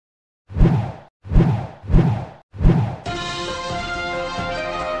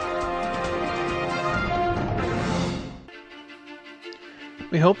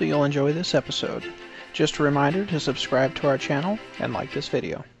We hope that you'll enjoy this episode. Just a reminder to subscribe to our channel and like this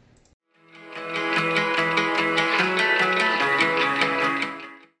video.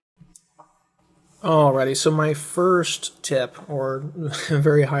 Alrighty, so my first tip, or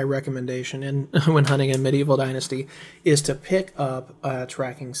very high recommendation when hunting in Medieval Dynasty, is to pick up a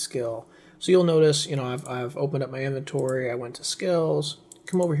tracking skill. So you'll notice, I've opened up my inventory, I went to skills,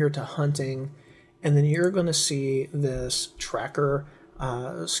 come over here to hunting, and then you're going to see this tracker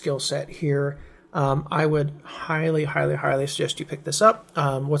skill set here. I would highly suggest you pick this up.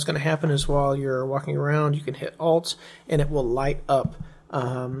 What's going to happen is while you're walking around, you can hit Alt, and it will light up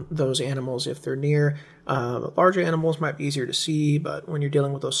those animals if they're near. Larger animals might be easier to see, but when you're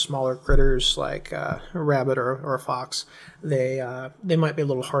dealing with those smaller critters like a rabbit or a fox, they might be a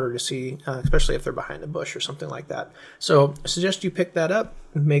little harder to see, especially if they're behind a bush or something like that. So I suggest you pick that up,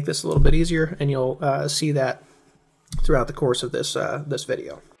 make this a little bit easier, and you'll see that throughout the course of this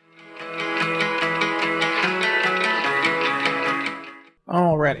video.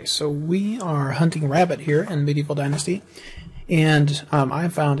 Alrighty, so we are hunting rabbit here in Medieval Dynasty. And I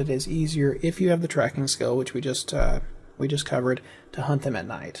found it is easier if you have the tracking skill, which we just covered, to hunt them at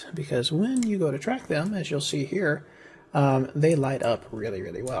night. Because when you go to track them, as you'll see here, they light up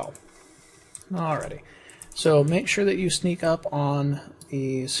really well. Alrighty, so make sure that you sneak up on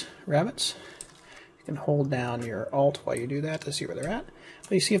these rabbits. You can hold down your Alt while you do that to see where they're at.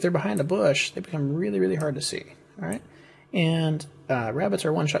 But you see if they're behind a bush, they become really hard to see. Alright, and rabbits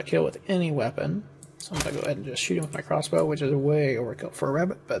are one-shot kill with any weapon. So I'm going to go ahead and just shoot him with my crossbow, which is way overkill for a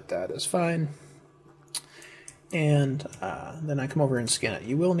rabbit, but that is fine. And then I come over and skin it.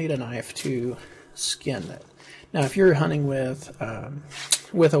 You will need a knife to skin it. Now, if you're hunting with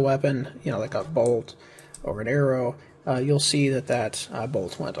a weapon, like a bolt or an arrow, you'll see that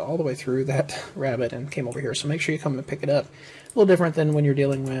bolt went all the way through that rabbit and came over here. So make sure you come and pick it up. A little different than when you're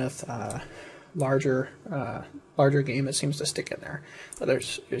dealing with larger game. It seems to stick in there.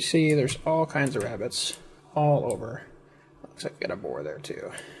 But you see there's all kinds of rabbits all over. Looks like we got a boar there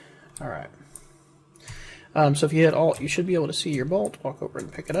too. Alright. So if you hit Alt, you should be able to see your bolt. Walk over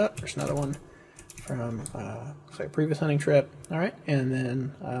and pick it up. There's another one from looks like a previous hunting trip. Alright, and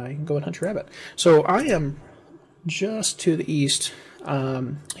then you can go and hunt your rabbit. So I am just to the east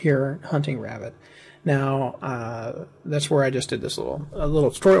here hunting rabbit. Now, that's where I just did this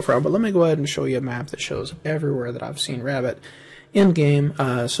little tutorial from, but let me go ahead and show you a map that shows everywhere that I've seen rabbit in-game,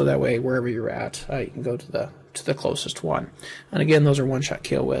 so that way, wherever you're at, you can go to the closest one. And again, those are one-shot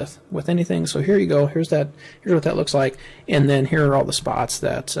kill with anything, so here you go, here's what that looks like, and then here are all the spots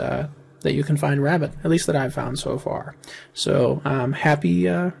that you can find rabbit, at least that I've found so far. So, happy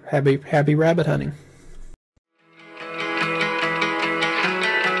rabbit hunting.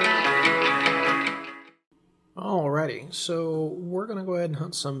 Alrighty, so we're going to go ahead and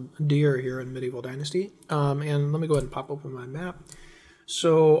hunt some deer here in Medieval Dynasty, and let me go ahead and pop open my map.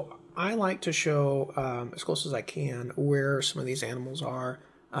 So I like to show, as close as I can, where some of these animals are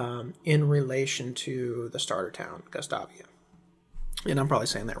in relation to the starter town, Gustavia. And I'm probably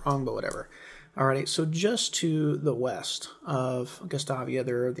saying that wrong, but whatever. Alrighty, so just to the west of Gustavia,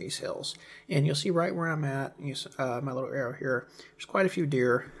 there are these hills. And you'll see right where I'm at, my little arrow here, there's quite a few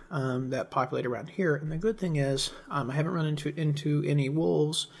deer that populate around here. And the good thing is, I haven't run into any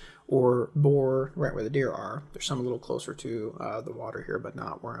wolves or boar right where the deer are. There's some a little closer to the water here, but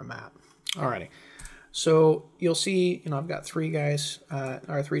not where I'm at. Alrighty, so you'll see, I've got three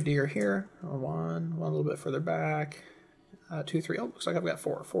deer here. One a little bit further back. 2, 3. Oh, looks like I've got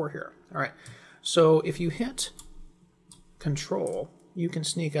four here. All right. So if you hit Control, you can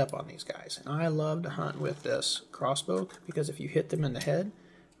sneak up on these guys. And I love to hunt with this crossbow because if you hit them in the head,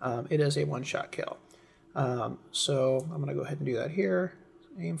 it is a one-shot kill. So I'm going to go ahead and do that here.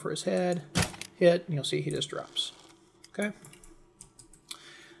 Aim for his head, hit, and you'll see he just drops. Okay.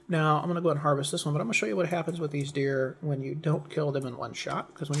 Now I'm going to go ahead and harvest this one, but I'm going to show you what happens with these deer when you don't kill them in one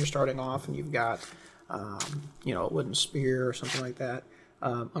shot. Because when you're starting off and you've got a wooden spear or something like that.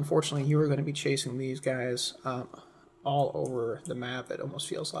 Unfortunately, you are going to be chasing these guys all over the map, it almost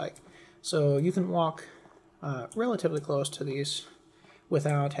feels like. So you can walk relatively close to these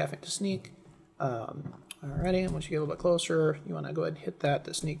without having to sneak. Alrighty, and once you get a little bit closer, you want to go ahead and hit that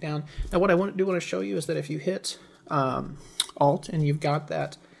to sneak down. Now what I want to show you is that if you hit Alt and you've got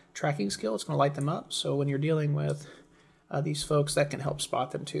that tracking skill, it's going to light them up. So when you're dealing with these folks, that can help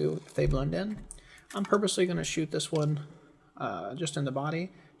spot them too if they blend in. I'm purposely going to shoot this one just in the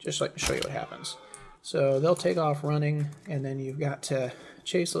body, just so I can show you what happens. So they'll take off running, and then you've got to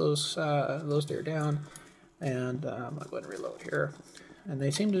chase those deer down. And I'm going to go ahead and reload here. And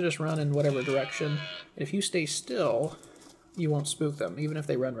they seem to just run in whatever direction. And if you stay still, you won't spook them, even if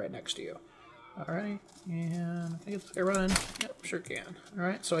they run right next to you. Alrighty, and I think it's running. Yep, sure can.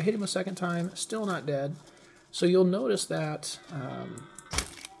 Alright, so I hit him a second time, still not dead. So you'll notice that,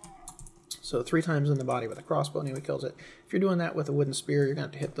 so 3 times in the body with a crossbow, and he kills it. If you're doing that with a wooden spear, you're going to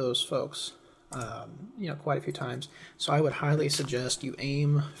have to hit those folks, you know, quite a few times. So I would highly suggest you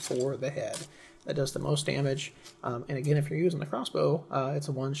aim for the head. That does the most damage. And again, if you're using the crossbow, it's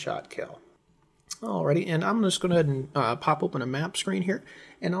a one-shot kill. Alrighty, and I'm just going to go ahead and pop open a map screen here,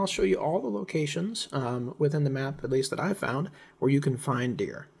 and I'll show you all the locations within the map, at least that I found, where you can find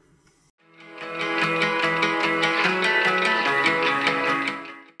deer.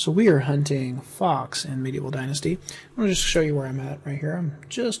 So we are hunting fox in Medieval Dynasty. I'm going to just show you where I'm at right here. I'm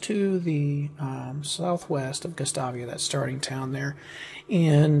just to the southwest of Gustavia, that starting town there.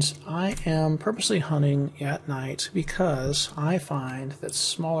 And I am purposely hunting at night because I find that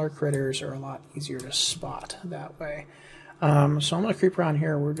smaller critters are a lot easier to spot that way. So I'm going to creep around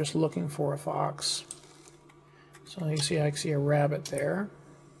here. We're just looking for a fox. So you see, I can see a rabbit there.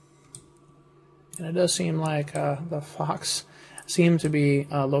 And it does seem like the fox seem to be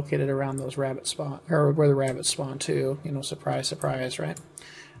located around those rabbit spawn, or where the rabbits spawn too. You know, surprise, surprise, right?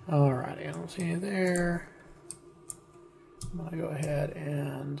 Alrighty, I don't see you there. I'm gonna go ahead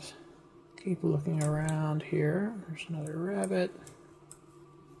and keep looking around here. There's another rabbit.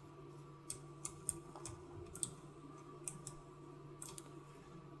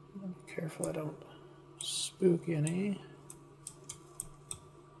 Be careful I don't spook any.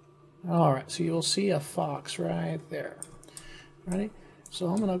 Alright, so you'll see a fox right there. Ready? So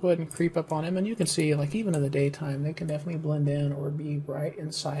I'm going to go ahead and creep up on him, and you can see, like, even in the daytime, they can definitely blend in or be right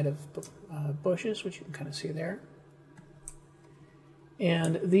inside of bushes, which you can kind of see there.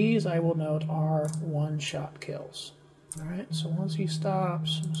 And these, I will note, are one-shot kills. Alright, so once he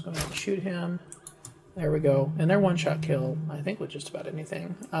stops, I'm just going to shoot him. There we go. And they're one-shot kill, I think, with just about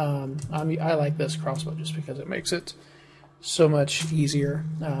anything. I like this crossbow just because it makes it so much easier.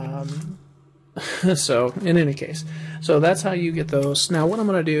 So, in any case, so that's how you get those. Now, what I'm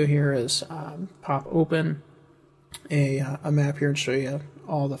going to do here is pop open a map here and show you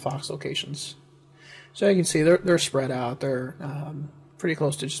all the fox locations. So you can see they're spread out. They're pretty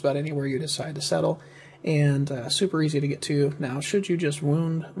close to just about anywhere you decide to settle, and super easy to get to. Now, should you just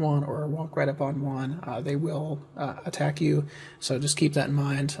wound one or walk right up on one, they will attack you. So just keep that in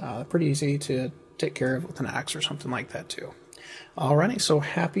mind. Pretty easy to take care of with an axe or something like that too. Alrighty, so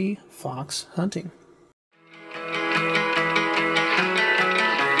happy fox hunting.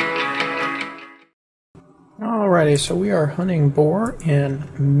 Alrighty, so we are hunting boar in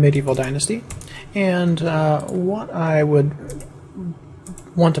Medieval Dynasty, and what I would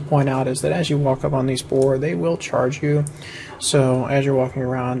want to point out is that as you walk up on these boar, they will charge you. So as you're walking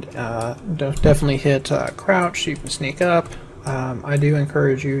around, definitely hit crouch so you can sneak up. I do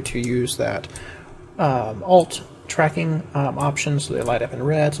encourage you to use that alt tracking options, so they light up in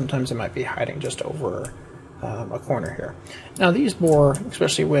red. Sometimes they might be hiding just over a corner here. Now these boar,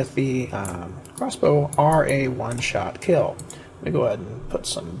 especially with the crossbow, are a one-shot kill. Let me go ahead and put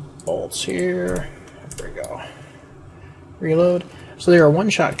some bolts here. There we go. Reload. So they're a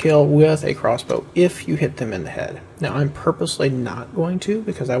one-shot kill with a crossbow if you hit them in the head. Now I'm purposely not going to,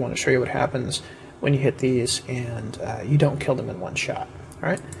 because I want to show you what happens when you hit these and you don't kill them in one shot. All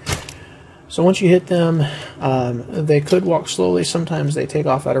right. So once you hit them, they could walk slowly. Sometimes they take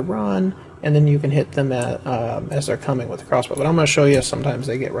off at a run, and then you can hit them as they're coming with the crossbow. But I'm going to show you sometimes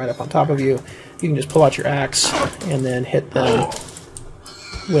they get right up on top of you. You can just pull out your axe and then hit them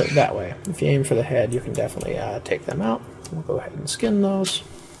that way. If you aim for the head, you can definitely take them out. We'll go ahead and skin those,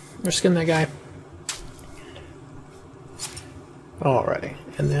 or skin that guy. Alrighty,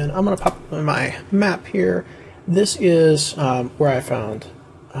 and then I'm going to pop up my map here. This is where I found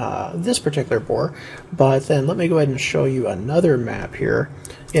this particular boar, but then let me go ahead and show you another map here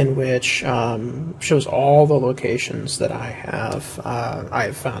in which shows all the locations that I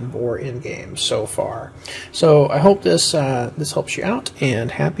have found boar in game so far. So I hope this helps you out,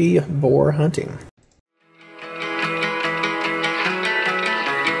 and happy boar hunting.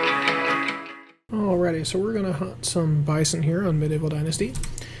 Alrighty, so we're going to hunt some bison here on Medieval Dynasty,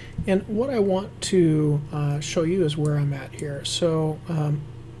 and what I want to show you is where I'm at here. So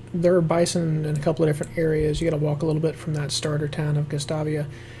there are bison in a couple of different areas. You got to walk a little bit from that starter town of Gustavia.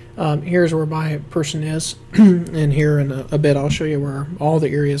 Here's where my person is, and here in a bit I'll show you where all the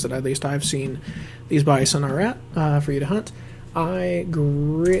areas that at least I've seen these bison are at for you to hunt. I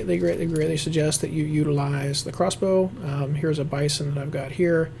greatly suggest that you utilize the crossbow. Here's a bison that I've got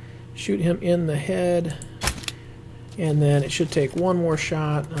here. Shoot him in the head, and then it should take one more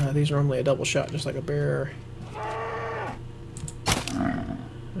shot. These are normally a double shot, just like a bear.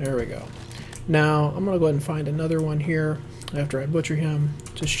 There we go. Now I'm going to go ahead and find another one here after I butcher him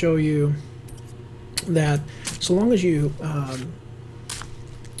to show you that so long as you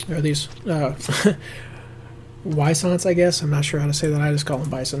there are these Wisons, I guess. I'm not sure how to say that. I just call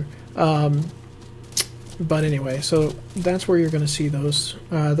them bison. But anyway, so that's where you're going to see those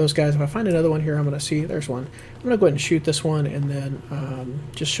guys. If I find another one here, I'm going to see. There's one. I'm going to go ahead and shoot this one, and then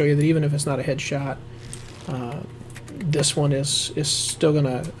just show you that even if it's not a headshot, this one is still going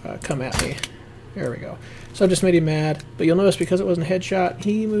to come at me. There we go. So I just made him mad, but you'll notice because it wasn't a headshot,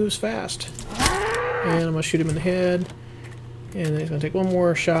 he moves fast. And I'm going to shoot him in the head, and then he's going to take one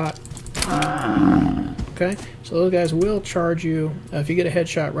more shot. Okay, so those guys will charge you. If you get a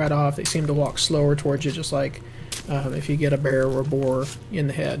headshot right off, they seem to walk slower towards you, just like if you get a bear or a boar in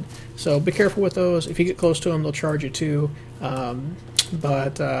the head. So be careful with those. If you get close to them, they'll charge you too.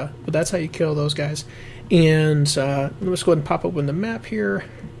 But that's how you kill those guys. And let's go ahead and pop open the map here.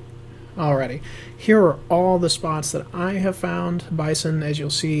 Alrighty, here are all the spots that I have found bison. As you'll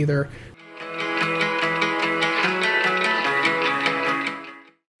see, they're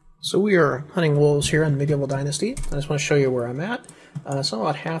So we are hunting wolves here in Medieval Dynasty. I just want to show you where I'm at. So I'm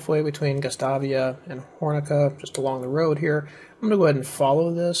about halfway between Gustavia and Hornica, just along the road here. I'm going to go ahead and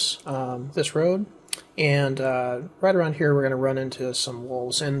follow this this road, and right around here we're going to run into some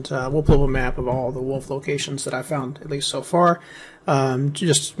wolves, and we'll pull up a map of all the wolf locations that I found, at least so far,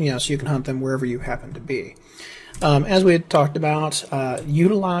 just so you can hunt them wherever you happen to be. As we had talked about,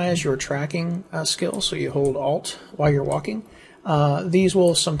 utilize your tracking skills, so you hold Alt while you're walking. These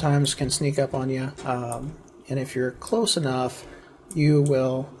wolves sometimes can sneak up on you, and if you're close enough, you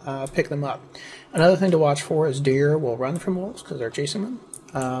will pick them up. Another thing to watch for is deer will run from wolves because they're chasing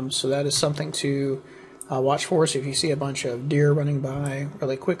them. So that is something to watch for. So if you see a bunch of deer running by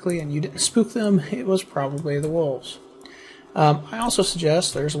really quickly and you didn't spook them, it was probably the wolves. I also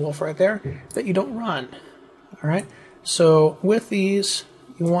suggest, there's a wolf right there, that you don't run. All right. So with these,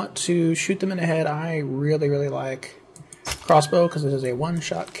 you want to shoot them in the head. I really, really like crossbow because it is a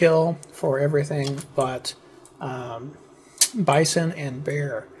one-shot kill for everything but bison and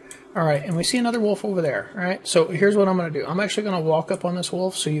bear. All right, and we see another wolf over there. All right, so here's what I'm going to do. I'm actually going to walk up on this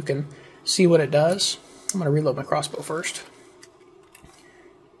wolf so you can see what it does. I'm going to reload my crossbow first.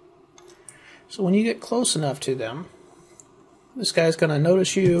 So when you get close enough to them, this guy's going to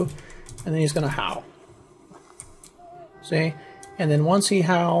notice you, and then he's going to howl. See? And then once he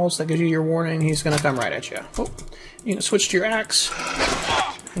howls, that gives you your warning, he's going to come right at you. Oh, you can switch to your axe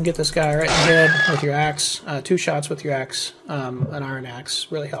and get this guy right in the head with your axe. 2 shots with your axe, an iron axe,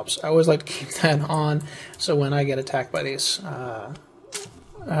 really helps. I always like to keep that on, so when I get attacked by these or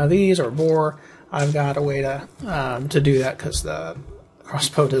boar, I've got a way to do that because the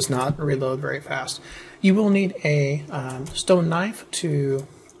crossbow does not reload very fast. You will need a stone knife to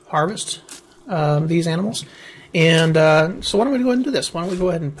harvest these animals. And so why don't we go ahead and do this? Why don't we go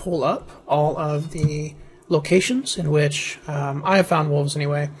ahead and pull up all of the locations in which I have found wolves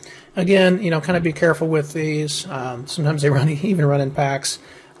anyway. Again, kind of be careful with these. Sometimes they even run in packs,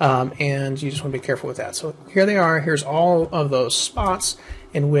 and you just want to be careful with that. So here they are. Here's all of those spots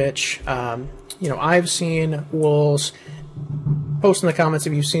in which, I've seen wolves. Post in the comments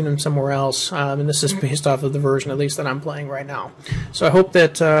if you've seen them somewhere else, and this is based off of the version, at least, that I'm playing right now. So I hope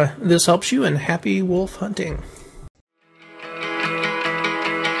that this helps you, and happy wolf hunting.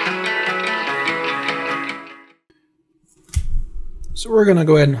 So we're going to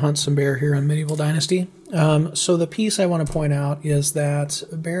go ahead and hunt some bear here in Medieval Dynasty. So the piece I want to point out is that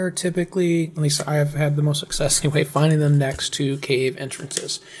bear typically, at least I've had the most success anyway, finding them next to cave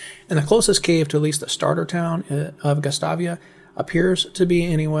entrances. And the closest cave to at least the starter town of Gustavia appears to be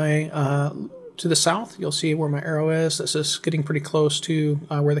anyway to the south. You'll see where my arrow is. This is getting pretty close to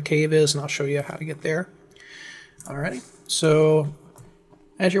where the cave is, and I'll show you how to get there. Alrighty, so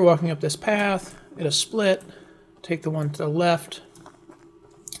as you're walking up this path, it is split. Take the one to the left.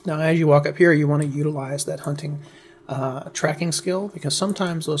 Now as you walk up here, you want to utilize that hunting tracking skill, because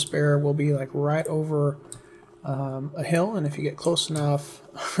sometimes those bear will be like right over a hill, and if you get close enough,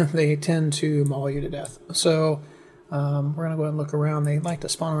 they tend to maul you to death. So we're going to go ahead and look around. They like to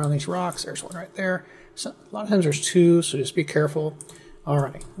spawn around these rocks. There's one right there. So a lot of times there's 2, so just be careful.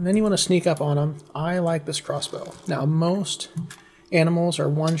 Alright, and then you want to sneak up on them. I like this crossbow. Now most animals are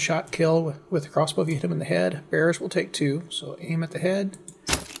one-shot kill with the crossbow if you hit them in the head. Bears will take 2, so aim at the head,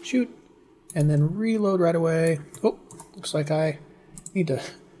 shoot, and then reload right away. Oh, looks like I need to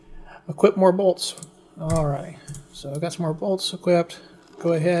equip more bolts. Alright, so I've got some more bolts equipped.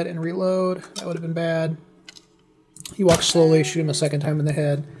 Go ahead and reload. That would have been bad. He walks slowly, shoot him a second time in the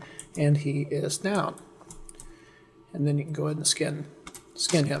head, and he is down. And then you can go ahead and skin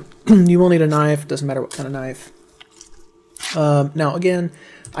skin him. You will need a knife, doesn't matter what kind of knife. Now again,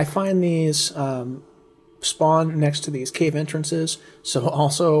 I find these spawn next to these cave entrances, so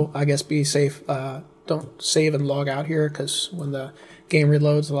also, I guess, be safe. Don't save and log out here, because when the game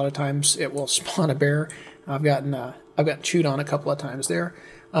reloads, a lot of times it will spawn a bear. I've gotten chewed on a couple of times there.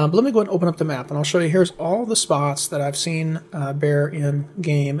 But let me go ahead and open up the map, and I'll show you. Here's all the spots that I've seen bear in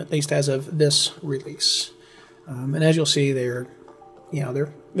game, at least as of this release. And as you'll see, they're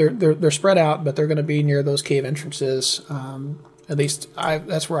spread out, but they're going to be near those cave entrances. At least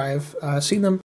that's where I've seen them.